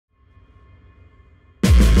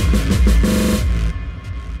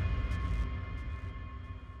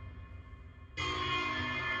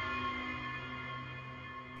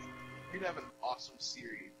awesome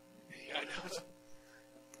series. Yeah, I know.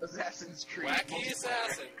 Assassin's Creed. Wacky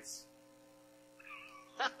Assassins.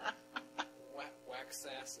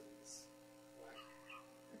 Wax-assins.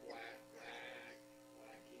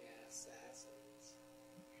 Wacky Assassins.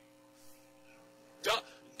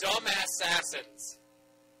 Dumbass-assins.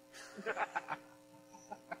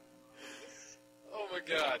 Oh my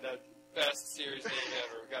god, that best series name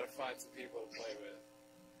ever. We've got to find some people to play with.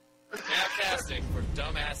 Now casting for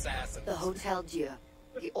Dumbass-assins. The Hotel Dieu,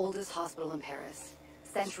 the oldest hospital in Paris.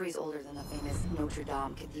 Centuries older than the famous Notre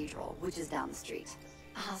Dame Cathedral, which is down the street.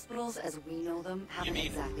 Hospitals, as we know them, haven't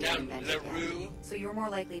exactly been invented yet. So you're more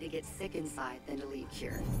likely to get sick inside than to leave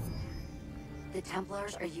cured. The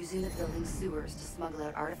Templars are using the building's sewers to smuggle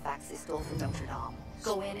out artifacts they stole from Notre Dame.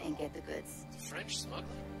 Go in and get the goods. French smuggling?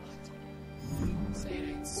 What? Say it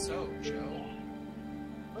ain't so, Joe.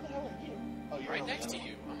 Where the hell are you? Oh, you're right next to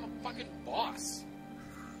you. I'm a fucking boss.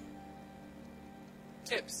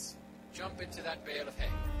 Tips. Jump into that bale of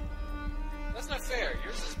hay. That's not fair.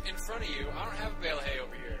 Yours is in front of you. I don't have a bale of hay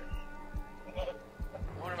over here. I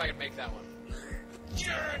wonder if I can make that one.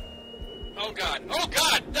 Oh god. Oh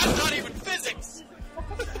god! That's not even physics!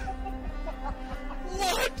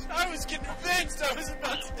 What? I was convinced I was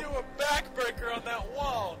about to do a backbreaker on that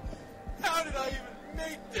wall. How did I even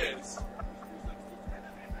make this?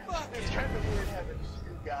 Fuck. It's kind of weird having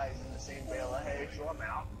two guys in the same bale of hay, so I'm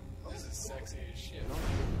out. This is sexy as shit.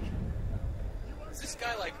 Is this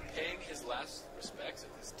guy, like, paying his last respects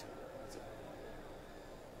at this tomb?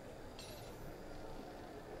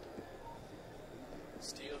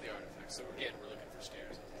 Steal the artifact. So, again, we're looking for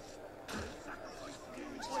stairs.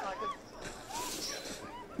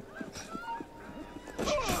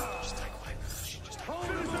 Just take quiet. Just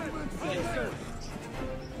take quiet.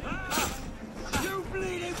 You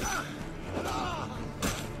bleeding!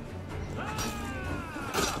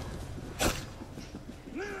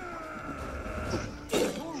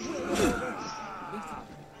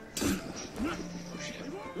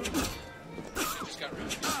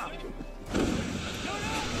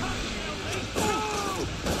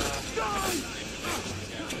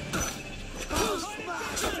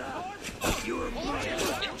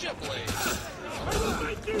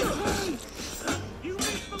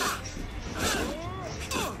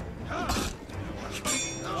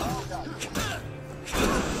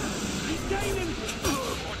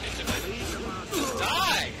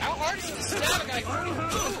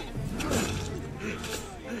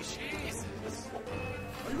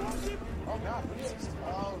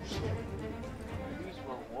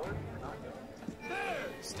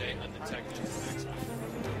 Stay undetected.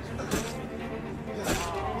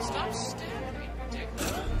 Stop stabbing me, dick.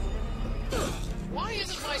 Why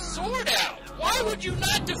isn't my sword out? Why would you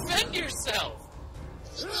not defend yourself?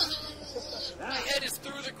 My head is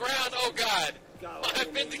through the ground. Oh God,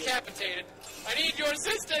 I've been decapitated. I need your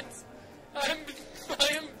assistance. I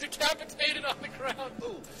am decapitated on the ground.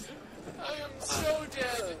 I am so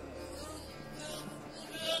dead.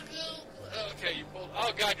 Okay, you pulled.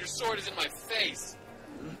 Oh God, your sword is in my face.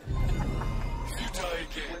 If you die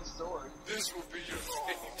again, this will be your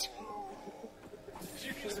fate. Did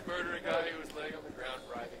you just murder a guy who was laying on the ground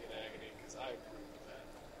writhing in agony? Because I approve of that.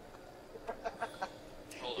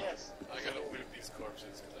 Hold on. Yes. I gotta whip these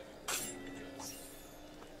corpses because I can do this.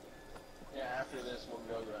 Yeah, after this we'll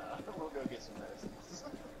go get some medicines.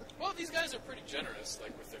 Well, these guys are pretty generous,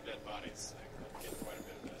 like with their dead bodies. Like, I'm getting quite a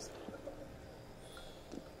bit of medicine on them.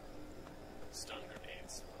 Stun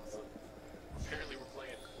grenades. Apparently we're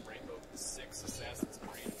playing Rainbow Six Assassin's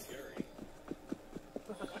Creed Fury.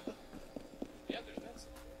 Yeah, there's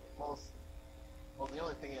medicine. Well, the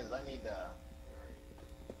only thing is I need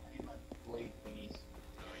my blade thingies.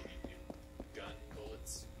 Oh, you need new gun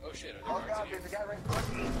bullets. Oh shit, are there Oh guards God, in there's a here? guy right in front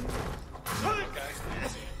of me. Okay, I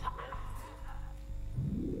see him.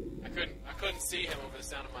 I couldn't see him over the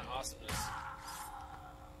sound of my awesomeness.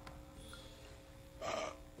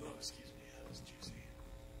 Oh, excuse me, that was juicy.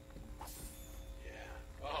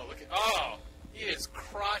 Yeah. Oh, look at. Oh, he is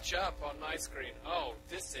crotch up on my screen. Oh,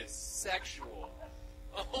 this is sexual.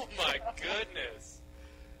 Oh my goodness.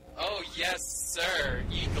 Oh yes, sir.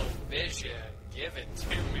 Eagle vision. Give it to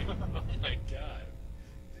me. Oh my God.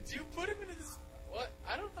 Did you put him into this? What?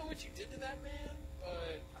 I don't know what you did to that man,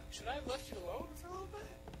 but should I have left you alone for a little bit?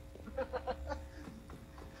 It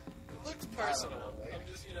looks personal. I'm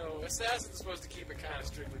just, Assassin's supposed to keep it kind of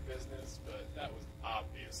strictly business, but that was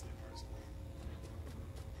obviously personal.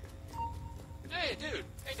 Hey, dude.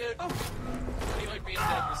 Hey, dude. Oh. How do you like being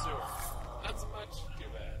dead in the sewer? Not so much. Too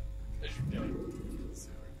bad. Because you're dead in the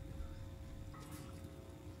sewer.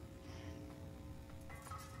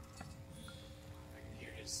 I can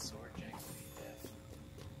hear his sword jangling to death.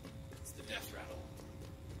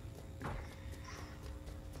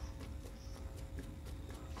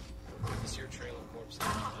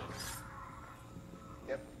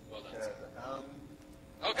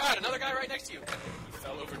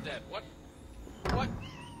 dead. What? What?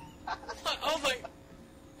 What? Oh my...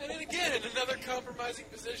 And then again, in another compromising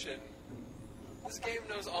position. This game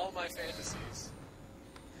knows all my fantasies.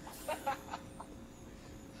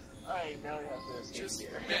 Alright, now we have to escape Just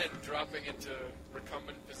here. men dropping into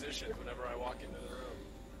recumbent positions whenever I walk into the room.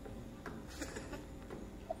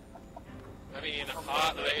 I mean,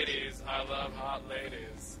 hot ladies. I love hot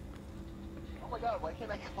ladies. Oh my god, why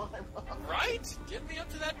can't I climb up? Right? Get me up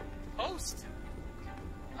to that post.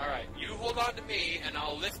 Alright, you hold on to me and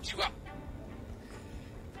I'll lift you up.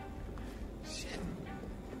 Shit.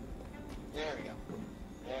 There we go.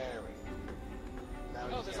 There we go. Now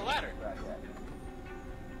we Oh, just there's a gotta ladder. grab that.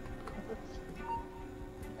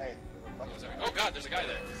 Hey, Oh, sorry. Oh god, there's a guy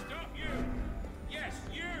there. Stop you! Yes,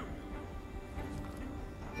 you!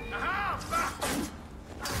 Aha!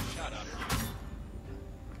 Shut up.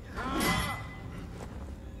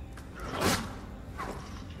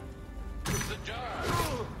 The jar.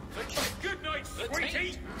 The kick. Good night, The sweetie!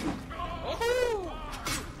 taint. Oh!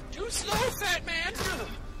 Too slow, fat man!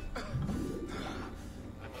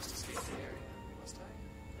 I must escape the area, must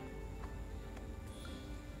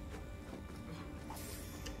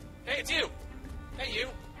I? Hey, it's you! Hey, you!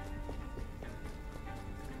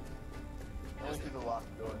 Only through the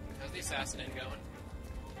locked door. How's the assassinate going?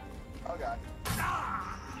 Oh god.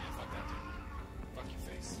 Yeah, fuck that dude. Fuck your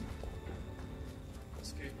face.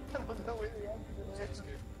 Escape. I don't know where the exit is.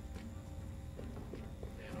 Escape.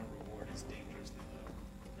 Man, our reward is dangerously low.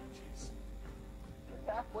 Jeez. It's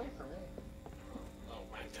halfway for me. Oh,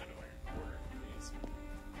 man, down to our quarter, please.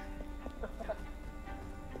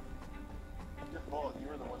 Your fault. You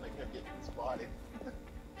were the one that kept getting spotted.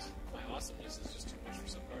 My awesomeness is just too much for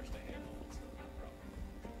some guards to handle. It's not my problem.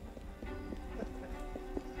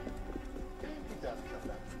 It does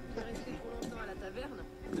sometimes. Restez trop longtemps à la taverne.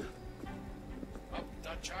 Oh, the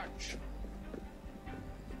charge.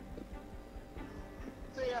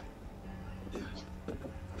 See ya.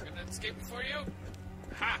 I'm gonna escape before you.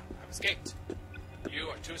 Ha! I've escaped. You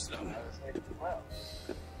are too slow. I was like, well.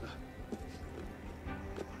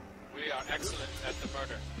 We are excellent at the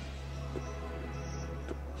murder.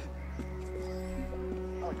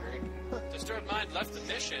 Oh, great. Disturbed mind left the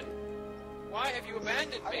mission. Why have you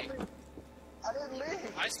abandoned me? I didn't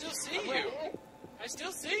leave. I still see I'm you. right here. I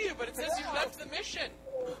still see you, but it says you left the mission.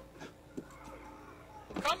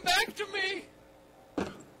 Come back to me.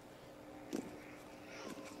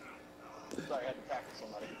 Sorry, I had to tackle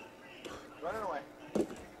somebody. Running away.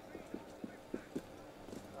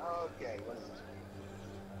 Okay, what is this?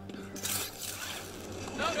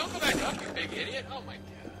 No, don't go back up, you big idiot. Oh my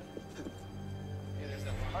god. Yeah, there's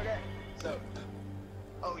that one. Okay, so.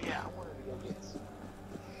 Oh yeah, I wanted to go get some.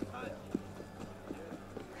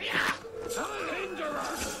 Yeah.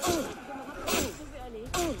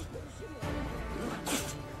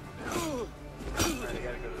 Alright, I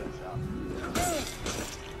gotta go to that shop.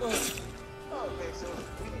 Okay, so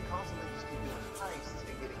we can constantly just keep doing heists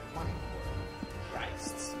and getting money for it.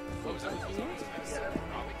 Christs. What was that?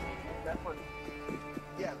 That's what.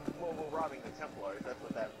 Yeah, well, we're robbing the Templars. That's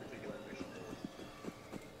what that particular mission is.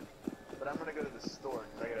 But I'm gonna go to the store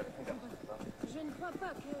because I gotta pick up some stuff. Je ne crois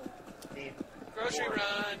pas que... Need Grocery more-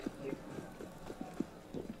 run. Need